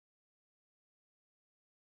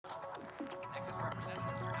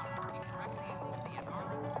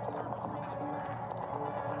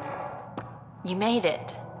You made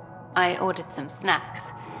it. I ordered some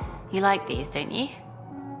snacks. You like these, don't you?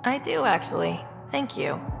 I do, actually. Thank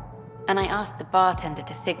you. And I asked the bartender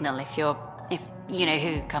to signal if you know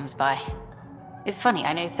who comes by. It's funny,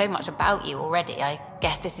 I know so much about you already. I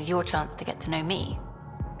guess this is your chance to get to know me.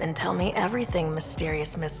 Then tell me everything,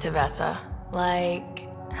 mysterious Miss Tevessa. Like,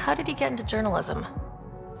 how did you get into journalism?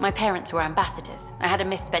 My parents were ambassadors. I had a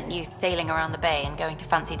misspent youth sailing around the bay and going to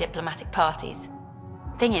fancy diplomatic parties.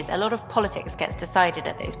 Thing is, a lot of politics gets decided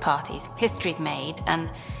at those parties. History's made,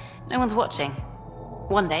 and no one's watching.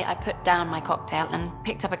 One day, I put down my cocktail and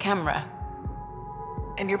picked up a camera.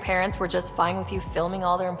 And your parents were just fine with you filming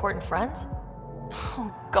all their important friends?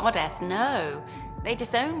 Oh, goddess, no. They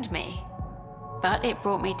disowned me. But it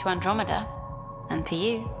brought me to Andromeda. And to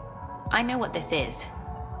you. I know what this is.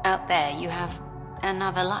 Out there, you have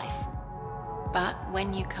another life. But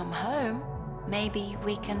when you come home, maybe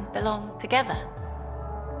we can belong together.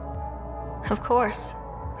 Of course.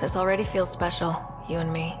 This already feels special, you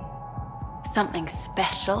and me. Something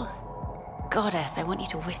special? Goddess, I want you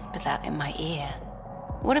to whisper that in my ear.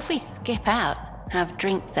 What if we skip out, have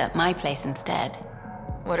drinks at my place instead?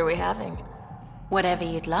 What are we having? Whatever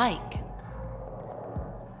you'd like.